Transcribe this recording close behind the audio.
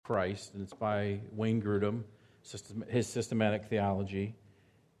Christ, and it's by Wayne Grudem, his systematic theology.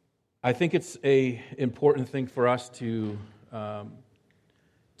 I think it's an important thing for us to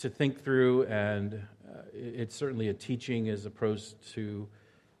think through, and it's certainly a teaching as opposed to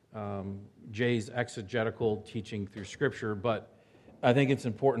Jay's exegetical teaching through Scripture, but I think it's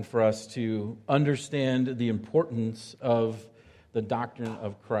important for us to understand the importance of the doctrine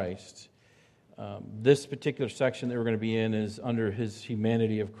of Christ. This particular section that we're going to be in is under his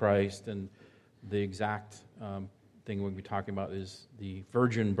humanity of Christ, and the exact thing we'll be talking about is the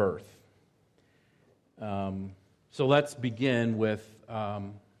virgin birth. So let's begin with,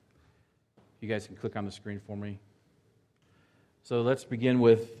 you guys can click on the screen for me. So let's begin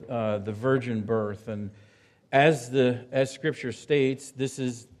with the virgin birth, and as Scripture states, this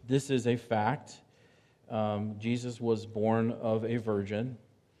is a fact. Jesus was born of a virgin,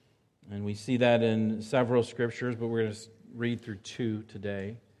 and we see that in several Scriptures, but we're going to read through two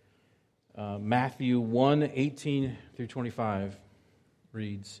today. Matthew 1:18 through 25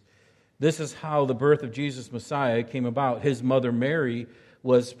 reads, "This is how the birth of Jesus Messiah came about. His mother Mary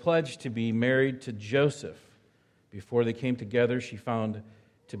was pledged to be married to Joseph. Before they came together, she found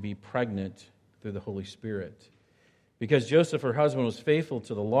to be pregnant through the Holy Spirit. Because Joseph, her husband, was faithful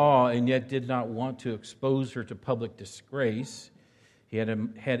to the law and yet did not want to expose her to public disgrace, he had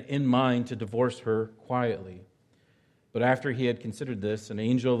in mind to divorce her quietly. But after he had considered this, an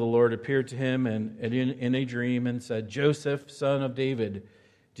angel of the Lord appeared to him and in a dream and said, 'Joseph, son of David,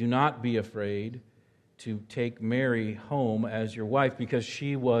 do not be afraid to take Mary home as your wife, because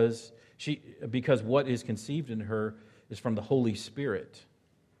what is conceived in her is from the Holy Spirit.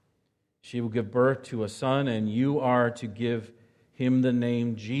 She will give birth to a son, and you are to give him the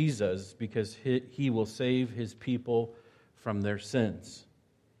name Jesus, because he will save his people from their sins.'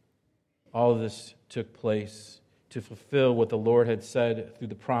 All of this took place to fulfill what the Lord had said through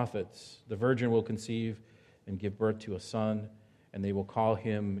the prophets. The virgin will conceive and give birth to a son, and they will call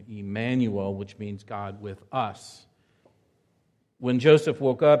him Emmanuel, which means God with us. When Joseph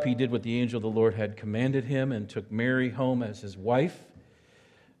woke up, he did what the angel of the Lord had commanded him and took Mary home as his wife.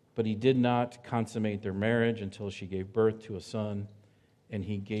 But he did not consummate their marriage until she gave birth to a son, and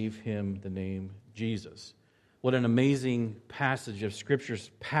he gave him the name Jesus." What an amazing passage of Scripture,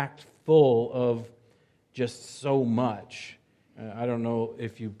 packed full of just so much. I don't know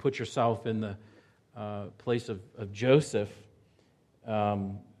if you put yourself in the place of Joseph,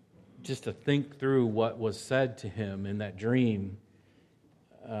 just to think through what was said to him in that dream,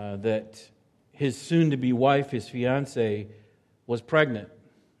 that his soon-to-be wife, his fiancée, was pregnant.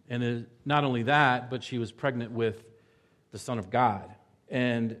 And not only that, but she was pregnant with the Son of God.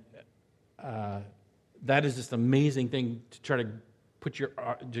 And that is just an amazing thing to try to put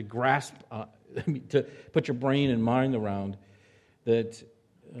to put your brain and mind around, that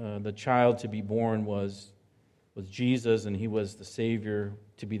the child to be born was Jesus, and he was the Savior,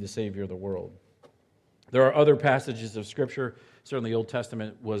 to be the Savior of the world. There are other passages of Scripture, certainly the Old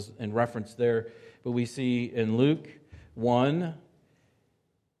Testament was in reference there, but we see in Luke 1,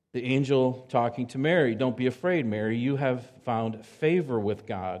 the angel talking to Mary, "Don't be afraid, Mary, you have found favor with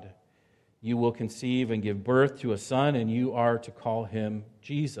God. You will conceive and give birth to a son, and you are to call him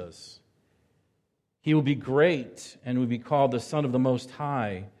Jesus. He will be great and will be called the Son of the Most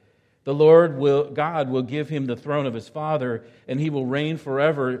High. The Lord God will give him the throne of his father, and he will reign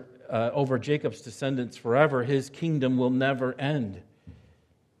forever over Jacob's descendants forever. His kingdom will never end."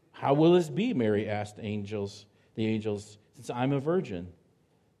 "How will this be?" Mary asked the angels, "since I'm a virgin?"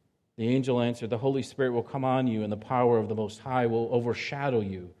 The angel answered, "The Holy Spirit will come on you, and the power of the Most High will overshadow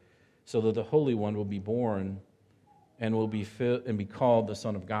you, so that the Holy One will be born and will be called the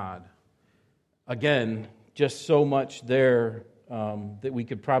Son of God." Again, just so much there that we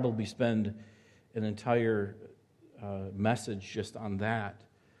could probably spend an entire message just on that.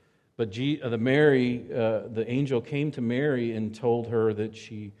 But the angel came to Mary and told her that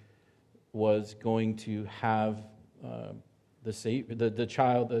she was going to have the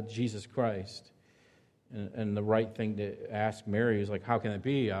child, Jesus Christ. And the right thing to ask Mary is like, how can it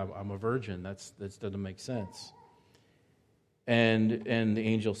be? I'm a virgin. That doesn't make sense. And the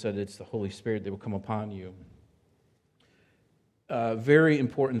angel said, it's the Holy Spirit that will come upon you. Very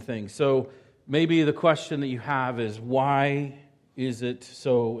important thing. So maybe the question that you have is, why is it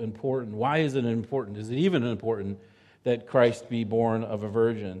so important? Why is it important? Is it even important that Christ be born of a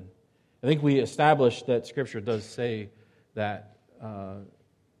virgin? I think we established that Scripture does say that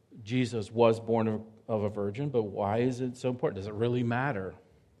Jesus was born of a virgin, but why is it so important? Does it really matter?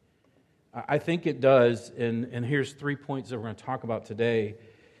 I think it does, and here's 3 points that we're going to talk about today.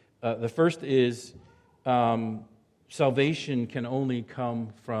 The first is salvation can only come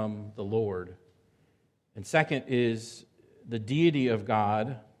from the Lord. And second is the deity of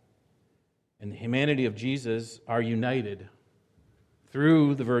God and the humanity of Jesus are united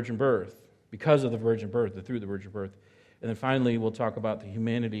through the virgin birth, because of the virgin birth, through the virgin birth. And then finally, we'll talk about the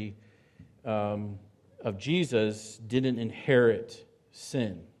humanity of Jesus didn't inherit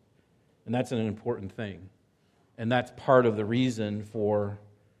sin. And that's an important thing. And that's part of the reason for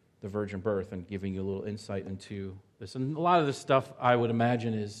the virgin birth, and giving you a little insight into this. And a lot of this stuff, I would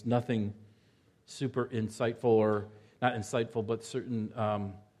imagine, is nothing super insightful, or not insightful, but certain,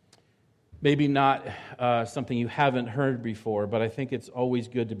 maybe not something you haven't heard before, but I think it's always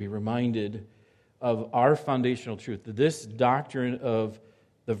good to be reminded of our foundational truth. This doctrine of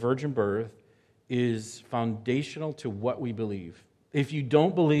the virgin birth is foundational to what we believe. If you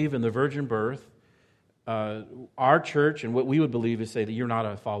don't believe in the virgin birth, our church and what we would believe is say that you're not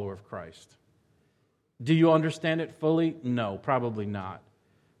a follower of Christ. Do you understand it fully? No, probably not.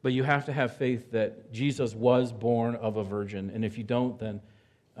 But you have to have faith that Jesus was born of a virgin. And if you don't, then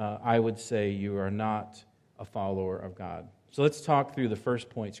I would say you are not a follower of God. So let's talk through the first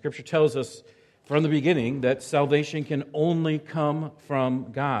point. Scripture tells us from the beginning that salvation can only come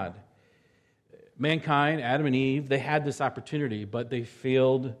from God. Mankind, Adam and Eve, they had this opportunity, but they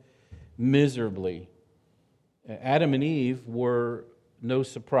failed miserably. Adam and Eve were no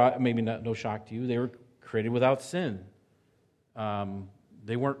surprise, maybe not no shock to you. They were created without sin.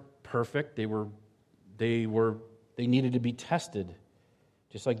 They weren't perfect. They needed to be tested,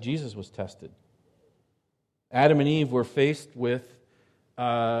 just like Jesus was tested. Adam and Eve were faced with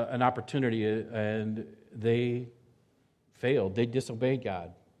an opportunity, and they failed. They disobeyed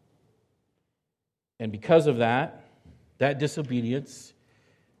God. And because of that disobedience,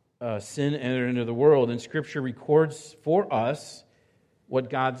 sin entered into the world. And Scripture records for us what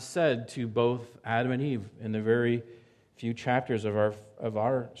God said to both Adam and Eve in the very few chapters of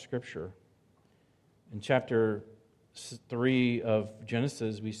our Scripture. In chapter 3 of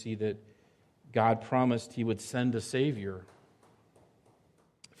Genesis, we see that God promised He would send a Savior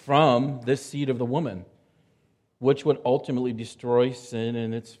from this seed of the woman, which would ultimately destroy sin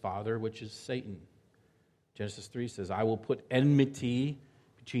and its father, which is Satan. Genesis 3 says, I will put enmity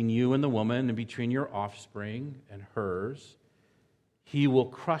between you and the woman, and between your offspring and hers. He will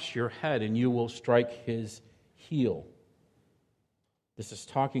crush your head, and you will strike his heel. This is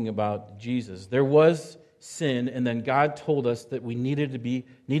talking about Jesus. There was sin, and then God told us that we needed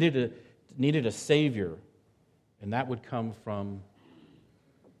a Savior, and that would come from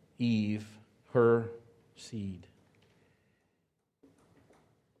Eve, her seed.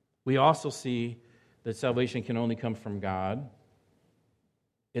 We also see that salvation can only come from God,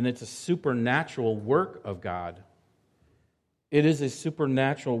 and it's a supernatural work of God. It is a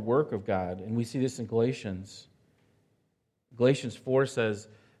supernatural work of God, and we see this in Galatians. Galatians 4 says,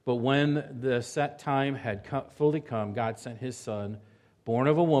 but when the set time had fully come, God sent His Son, born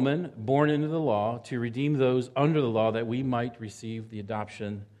of a woman, born into the law, to redeem those under the law, that we might receive the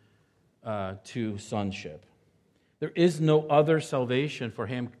adoption to sonship. There is no other salvation for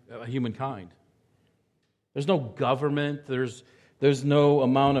humankind. There's no government, there's no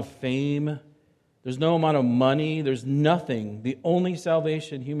amount of fame, there's no amount of money, there's nothing. The only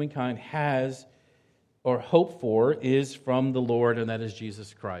salvation humankind has or hope for is from the Lord, and that is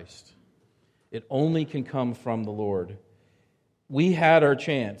Jesus Christ. It only can come from the Lord. We had our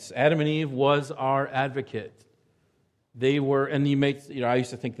chance. Adam and Eve was our advocate. They were, and I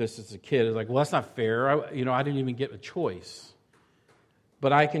used to think this as a kid. I was like, well, that's not fair. I didn't even get a choice.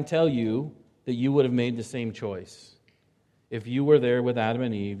 But I can tell you that you would have made the same choice. If you were there with Adam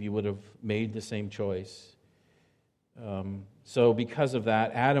and Eve, you would have made the same choice. So because of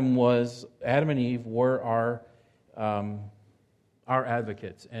that, Adam and Eve were our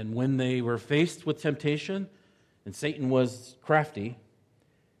advocates. And when they were faced with temptation, and Satan was crafty,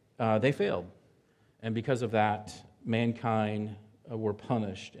 they failed. And because of that, mankind were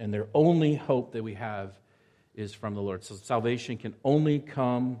punished. And their only hope that we have is from the Lord. So salvation can only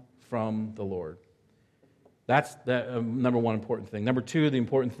come from the Lord. That's the number one important thing. Number two, the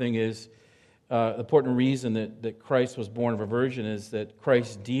important thing is, the important reason that Christ was born of a virgin is that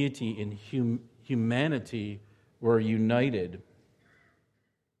Christ's deity and humanity were united.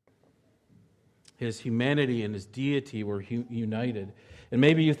 His humanity and His deity were united. And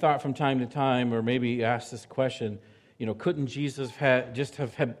maybe you thought from time to time, or maybe you asked this question, couldn't Jesus have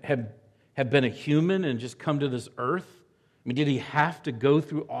been a human and just come to this earth? I mean, did He have to go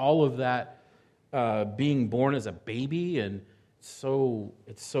through all of that being born as a baby? And it's so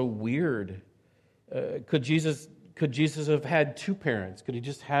weird. Could Jesus have had two parents? Could He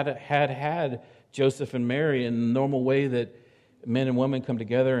just had Joseph and Mary in the normal way that men and women come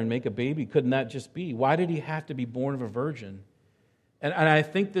together and make a baby? Couldn't that just be? Why did he have to be born of a virgin? And I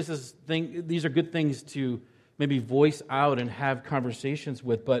think these are good things to maybe voice out and have conversations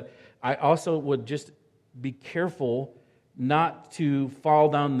with, but I also would just be careful not to fall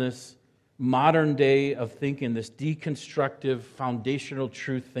down this modern day of thinking, this deconstructive, foundational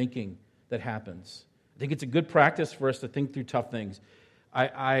truth thinking that happens. I think it's a good practice for us to think through tough things.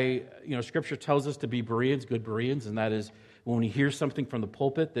 Scripture tells us to be Bereans, good Bereans, and that is when we hear something from the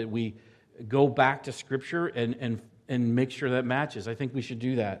pulpit that we go back to Scripture and make sure that matches. I think we should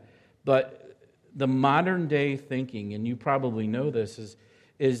do that. But the modern day thinking, and you probably know this,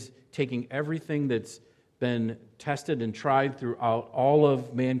 is taking everything that's been tested and tried throughout all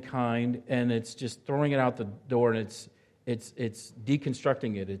of mankind, and it's just throwing it out the door, and it's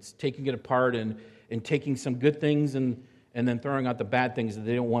deconstructing it. It's taking it apart and taking some good things and then throwing out the bad things that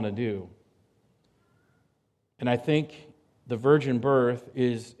they don't want to do. And I think the virgin birth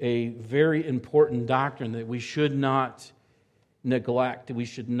is a very important doctrine that we should not neglect.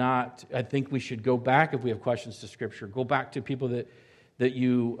 I think we should go back, if we have questions to Scripture, go back to people that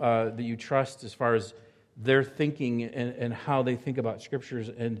you trust as far as their thinking and how they think about Scriptures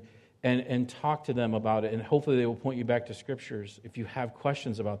and talk to them about it. And hopefully they will point you back to Scriptures if you have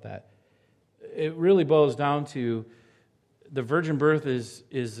questions about that. It really boils down to the virgin birth is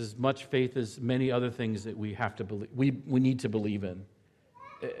as much faith as many other things that we have to believe. We need to believe in.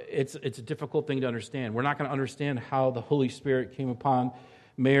 It's a difficult thing to understand. We're not going to understand how the Holy Spirit came upon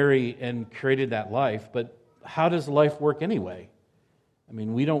Mary and created that life, but how does life work anyway? I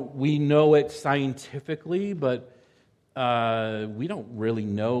mean, we know it scientifically, but we don't really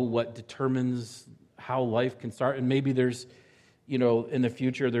know what determines how life can start. And maybe there's, in the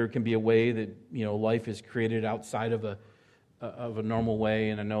future there can be a way that, life is created outside of a normal way,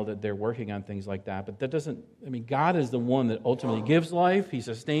 and I know that they're working on things like that. But that doesn't, God is the one that ultimately gives life, He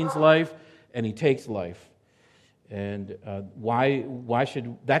sustains life, and He takes life. And why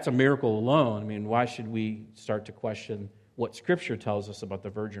should, that's a miracle alone. Why should we start to question what Scripture tells us about the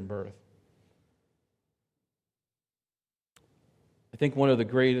virgin birth? I think one of the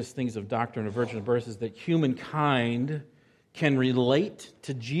greatest things of doctrine of virgin birth is that humankind can relate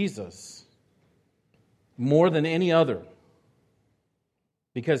to Jesus more than any other.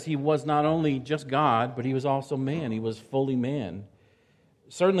 Because He was not only just God, but He was also man. He was fully man.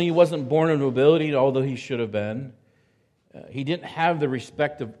 Certainly He wasn't born of nobility, although He should have been. He didn't have the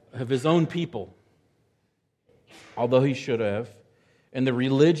respect of His own people, although He should have. And the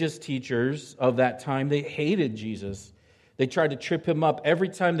religious teachers of that time, they hated Jesus. They tried to trip Him up every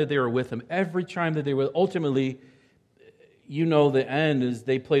time that they were with Him, every time that they were. Ultimately, the end is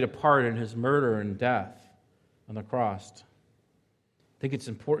they played a part in His murder and death on the cross. I think it's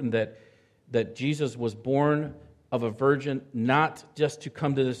important that Jesus was born of a virgin, not just to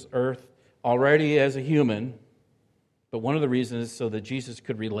come to this earth already as a human, but one of the reasons is so that Jesus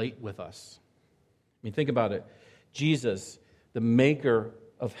could relate with us. Think about it. Jesus, the maker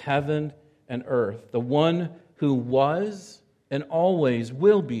of heaven and earth, the one who was and always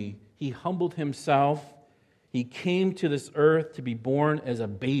will be, He humbled Himself. He came to this earth to be born as a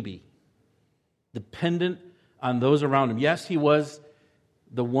baby, dependent on those around Him. Yes, He was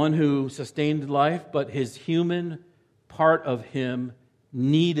the one who sustained life, but His human part of Him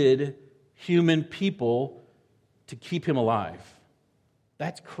needed human people to keep Him alive.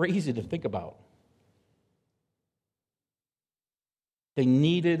 That's crazy to think about. He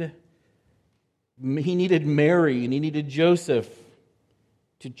needed Mary and He needed Joseph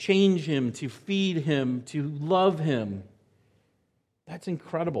to change Him, to feed Him, to love Him. That's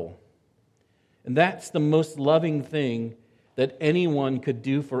incredible. And that's the most loving thing that anyone could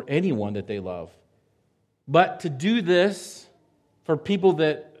do for anyone that they love. But to do this for people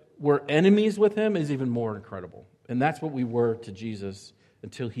that were enemies with Him is even more incredible. And that's what we were to Jesus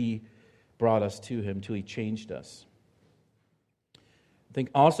until He brought us to Him, until He changed us. I think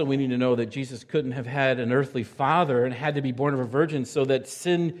also we need to know that Jesus couldn't have had an earthly father and had to be born of a virgin so that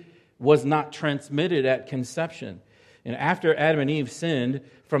sin was not transmitted at conception. And after Adam and Eve sinned,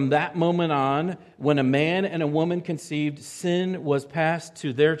 from that moment on, when a man and a woman conceived, sin was passed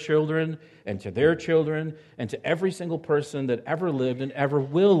to their children and to their children and to every single person that ever lived and ever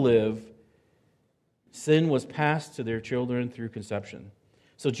will live. Sin was passed to their children through conception.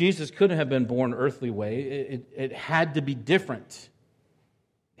 So Jesus couldn't have been born earthly way. It had to be different.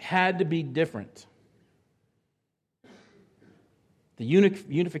 It had to be different. The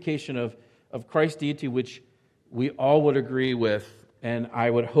unification of Christ's deity, which we all would agree with, and I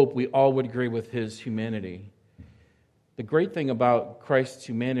would hope we all would agree with His humanity. the great thing about Christ's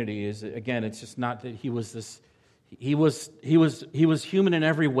humanity is, again, it's just not that he was this. He was human in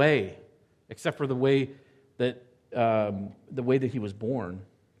every way, except for the way that he was born,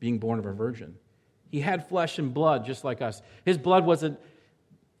 being born of a virgin. He had flesh and blood just like us. His blood wasn't.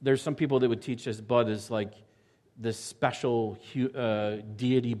 There's some people that would teach his blood is like this special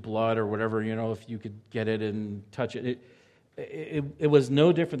deity blood or whatever. If you could get it and touch it. It was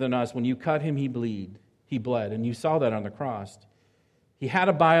no different than us. When you cut him, he bled, and you saw that on the cross. He had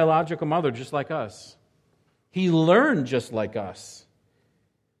a biological mother just like us. He learned just like us,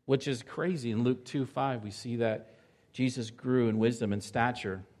 which is crazy. In Luke 2:5, we see that Jesus grew in wisdom and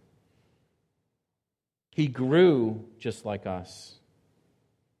stature. He grew just like us.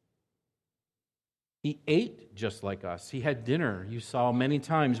 He ate just like us. He had dinner. You saw many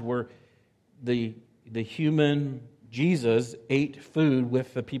times where the human Jesus ate food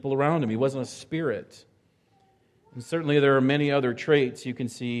with the people around him. He wasn't a spirit. And certainly there are many other traits. You can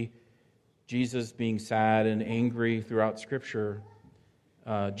see Jesus being sad and angry throughout Scripture.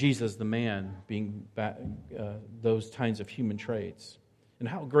 Jesus, the man, being those kinds of human traits. And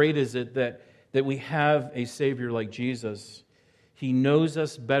how great is it that we have a Savior like Jesus? He knows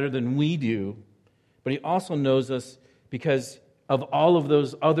us better than we do, but He also knows us because of all of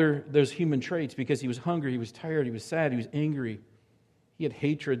those human traits, because He was hungry, He was tired, He was sad, He was angry. He had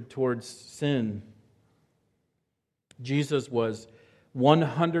hatred towards sin. Jesus was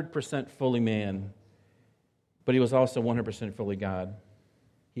 100% fully man, but He was also 100% fully God.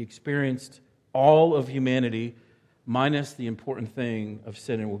 He experienced all of humanity minus the important thing of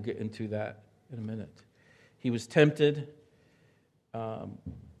sin, and we'll get into that in a minute. He was tempted.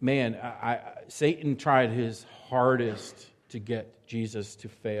 Satan tried his hardest to get Jesus to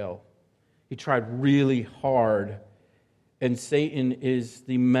fail. He tried really hard. And Satan is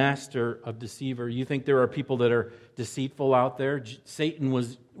the master of deceiver. You think there are people that are deceitful out there? Satan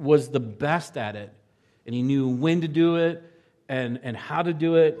was the best at it. And he knew when to do it and how to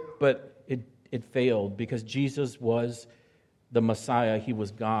do it, but it failed because Jesus was the Messiah. He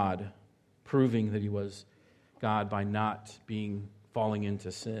was God, proving that He was God by not falling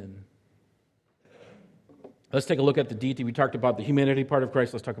into sin. Let's take a look at the deity. We talked about the humanity part of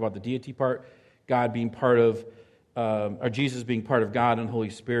Christ. Let's talk about the deity part. God being part of, or Jesus being part of God and Holy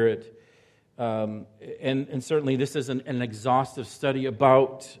Spirit. And certainly this isn't an exhaustive study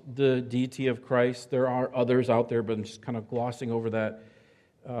about the deity of Christ. There are others out there, but I'm just kind of glossing over that.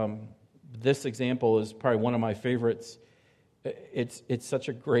 This example is probably one of my favorites. It's such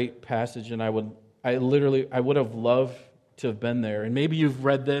a great passage, and I would have loved to have been there. And maybe you've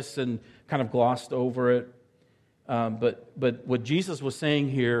read this and kind of glossed over it. But what Jesus was saying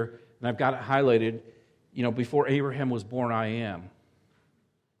here, and I've got it highlighted, before Abraham was born, I am.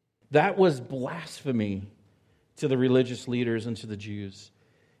 That was blasphemy to the religious leaders and to the Jews.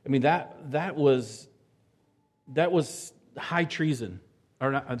 I mean, that was high treason.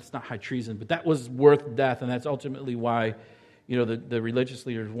 Or not, it's not high treason, but that was worth death, and that's ultimately why, the religious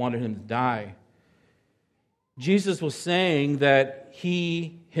leaders wanted him to die. Jesus was saying that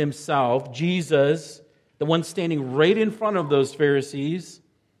He Himself, Jesus, the one standing right in front of those Pharisees,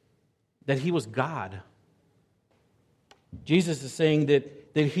 that He was God. Jesus is saying that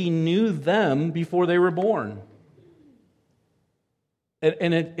He knew them before they were born.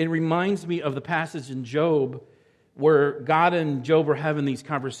 And it reminds me of the passage in Job where God and Job are having these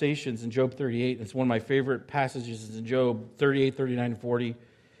conversations in Job 38. It's one of my favorite passages in Job 38, 39, and 40.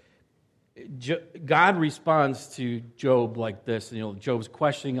 God responds to Job like this. Job's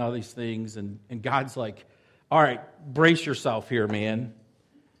questioning all these things, and God's like, all right, brace yourself here, man.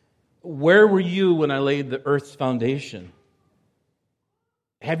 Where were you when I laid the earth's foundation?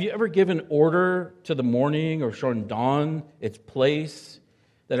 Have you ever given order to the morning or shown dawn its place,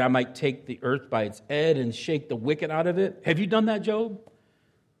 that I might take the earth by its head and shake the wicked out of it? Have you done that, Job?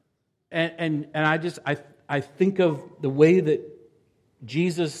 And I think of the way that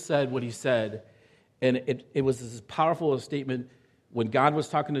Jesus said what He said, and it was as powerful a statement when God was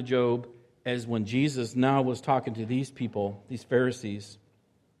talking to Job as when Jesus now was talking to these people, these Pharisees,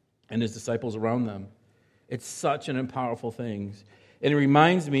 and His disciples around them. It's such an powerful thing. And it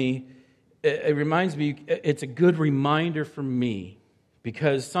reminds me, it's a good reminder for me,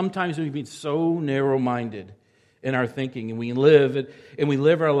 because sometimes we've been so narrow-minded in our thinking, and we live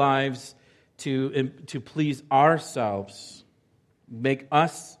our lives to please ourselves, make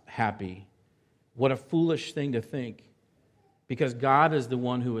us happy. What a foolish thing to think, because God is the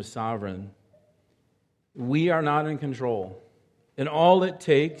one who is sovereign. We are not in control, and all it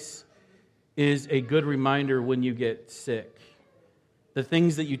takes is a good reminder when you get sick. The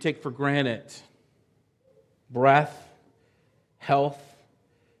things that you take for granted, breath, health,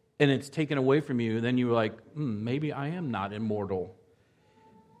 and it's taken away from you, then you're like, maybe I am not immortal.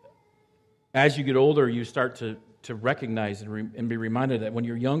 As you get older, you start to recognize and be reminded that when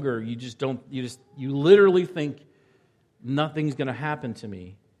you're younger, you literally think nothing's going to happen to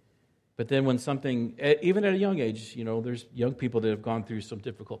me. But then when something, even at a young age, there's young people that have gone through some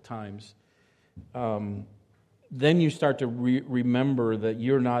difficult times. Then you start to remember that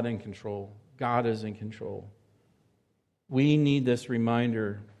you're not in control. God is in control. We need this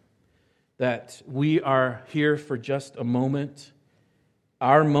reminder that we are here for just a moment.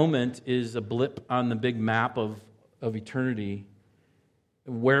 Our moment is a blip on the big map of eternity.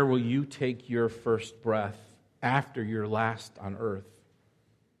 Where will you take your first breath after your last on earth?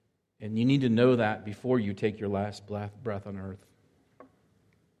 And you need to know that before you take your last breath on earth.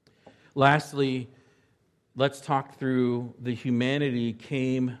 Lastly, let's talk through the humanity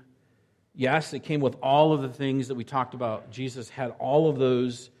came. Yes, it came with all of the things that we talked about. Jesus had all of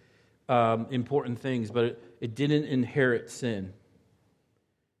those important things, but it didn't inherit sin.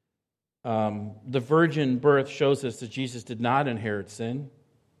 The virgin birth shows us that Jesus did not inherit sin.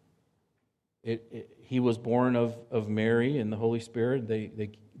 He was born of Mary and the Holy Spirit.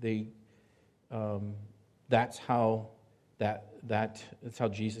 That's how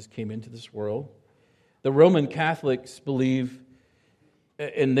Jesus came into this world. The Roman Catholics believe,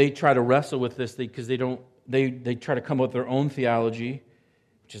 and they try to wrestle with this because they try to come up with their own theology,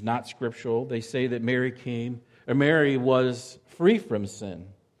 which is not scriptural. They say that Mary was free from sin.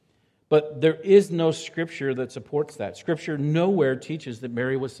 But there is no scripture that supports that. Scripture nowhere teaches that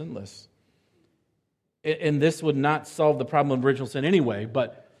Mary was sinless. And this would not solve the problem of original sin anyway,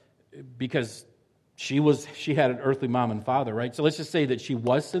 but because she had an earthly mom and father, right? So let's just say that she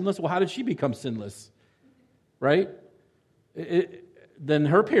was sinless. Well, how did she become sinless? Right? Then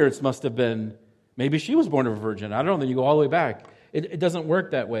her parents must have been, maybe she was born of a virgin. I don't know, then you go all the way back. It doesn't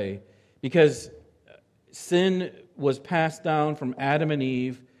work that way because sin was passed down from Adam and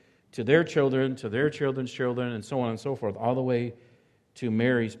Eve to their children, to their children's children, and so on and so forth, all the way to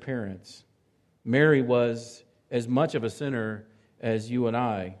Mary's parents. Mary was as much of a sinner as you and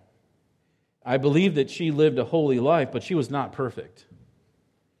I. I believe that she lived a holy life, but she was not perfect.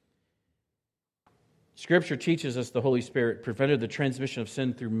 Scripture teaches us the Holy Spirit prevented the transmission of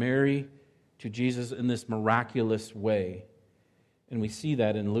sin through Mary to Jesus in this miraculous way. And we see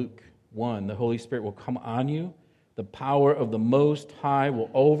that in Luke 1. The Holy Spirit will come on you. The power of the Most High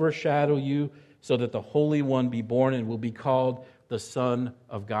will overshadow you so that the Holy One be born and will be called the Son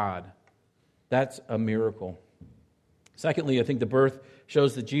of God. That's a miracle. Secondly, I think the birth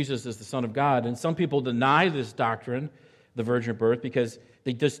shows that Jesus is the Son of God. And some people deny this doctrine, the virgin birth, because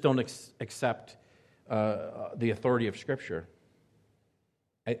they just don't accept the authority of Scripture.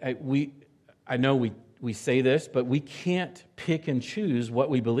 I know we say this, but we can't pick and choose what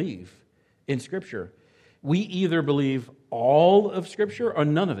we believe in Scripture. We either believe all of Scripture or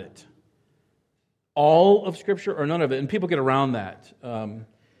none of it. All of Scripture or none of it. And people get around that.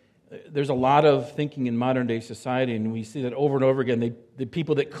 There's a lot of thinking in modern day society, and we see that over and over again. The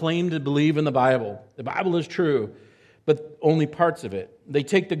people that claim to believe in the Bible is true, but only parts of it. They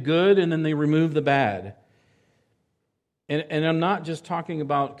take the good and then they remove the bad. And I'm not just talking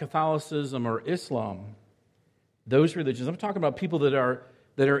about Catholicism or Islam, those religions. I'm talking about people that are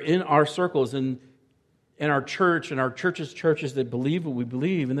in our circles and in our church and our churches that believe what we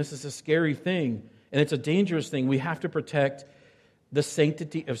believe. And this is a scary thing, and it's a dangerous thing. We have to protect the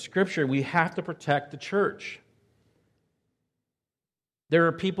sanctity of Scripture. We have to protect the church. There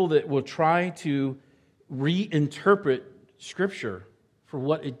are people that will try to reinterpret Scripture for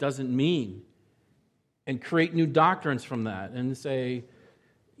what it doesn't mean and create new doctrines from that and say,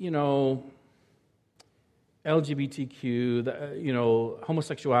 LGBTQ,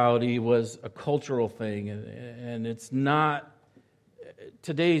 homosexuality was a cultural thing, and it's not,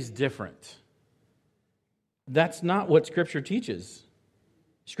 today's different. That's not what Scripture teaches.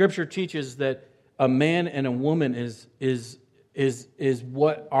 Scripture teaches that a man and a woman is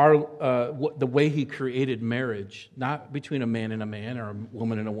what the way He created marriage, not between a man and a man or a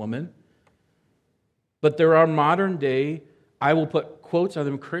woman and a woman. But there are modern day, I will put quotes on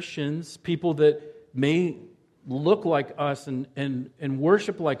them, Christians, people that may look like us and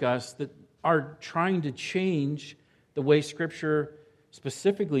worship like us, that are trying to change the way Scripture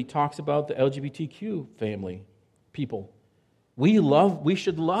specifically talks about the LGBTQ family, people. We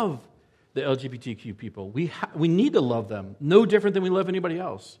should love the LGBTQ people. We need to love them, no different than we love anybody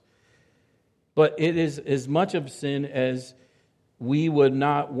else. But it is as much of sin as we would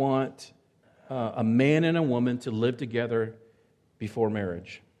not want a man and a woman to live together before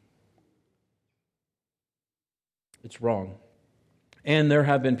marriage. It's wrong. And there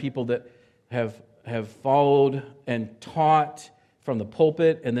have been people that have followed and taught from the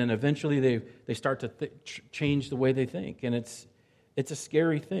pulpit, and then eventually they start to change the way they think. And it's a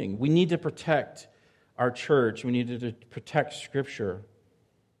scary thing. We need to protect our church. We need to protect Scripture.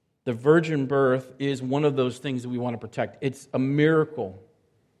 The virgin birth is one of those things that we want to protect. It's a miracle.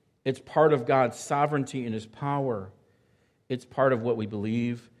 It's part of God's sovereignty and His power. It's part of what we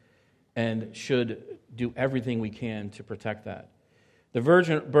believe and should do everything we can to protect that. The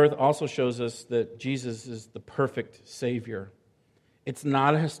virgin birth also shows us that Jesus is the perfect Savior. It's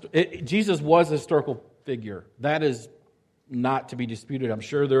not Jesus was a historical figure. That is not to be disputed. I'm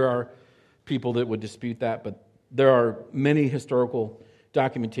sure there are people that would dispute that, but there are many historical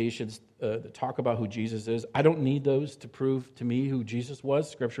documentations that talk about who Jesus is. I don't need those to prove to me who Jesus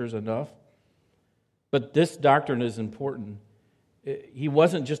was. Scripture is enough. But this doctrine is important. He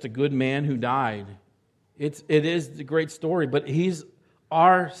wasn't just a good man who died. It is a great story, but He's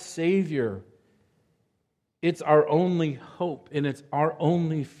our Savior. It's our only hope, and it's our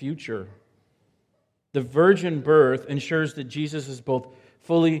only future. The virgin birth ensures that Jesus is both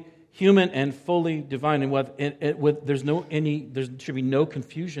fully human and fully divine, and there should be no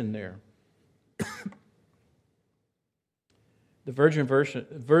confusion there. The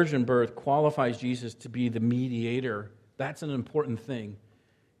virgin birth qualifies Jesus to be the mediator. That's an important thing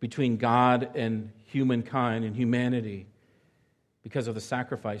between God and humankind and humanity because of the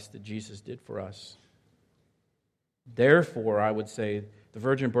sacrifice that Jesus did for us. Therefore, I would say the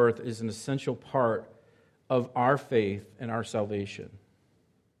virgin birth is an essential part of our faith and our salvation.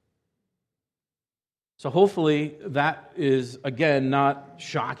 So hopefully that is, again, not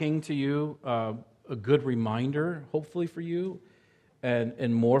shocking to you, a good reminder, hopefully for you,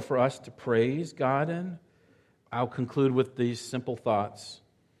 and more for us to praise God in. I'll conclude with these simple thoughts.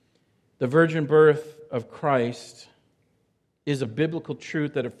 The virgin birth of Christ is a biblical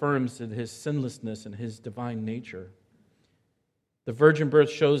truth that affirms His sinlessness and His divine nature. The virgin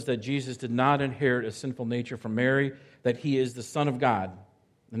birth shows that Jesus did not inherit a sinful nature from Mary, that He is the Son of God,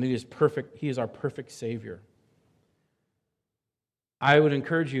 and He is perfect. He is our perfect Savior. I would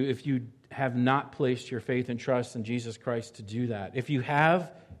encourage you, if you have not placed your faith and trust in Jesus Christ, to do that. If you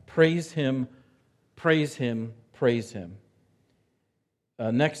have, praise Him, praise Him, praise Him.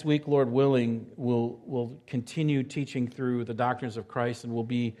 Next week, Lord willing, we'll continue teaching through the doctrines of Christ, and we'll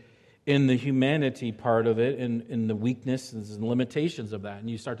be in the humanity part of it, in the weaknesses and limitations of that. And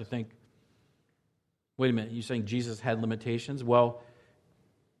you start to think, wait a minute, you're saying Jesus had limitations? Well,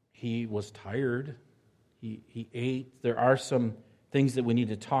 He was tired. He ate. There are some things that we need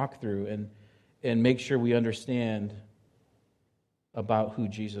to talk through and make sure we understand about who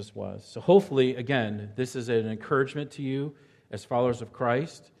Jesus was. So hopefully, again, this is an encouragement to you as followers of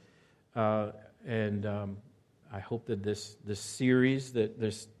Christ. And I hope that this series, that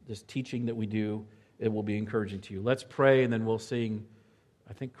this teaching that we do, it will be encouraging to you. Let's pray, and then we'll sing,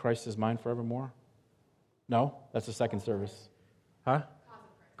 I think, Christ is Mine Forevermore. No? That's the second service. Huh?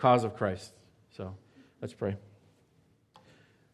 Cause of Christ. So let's pray.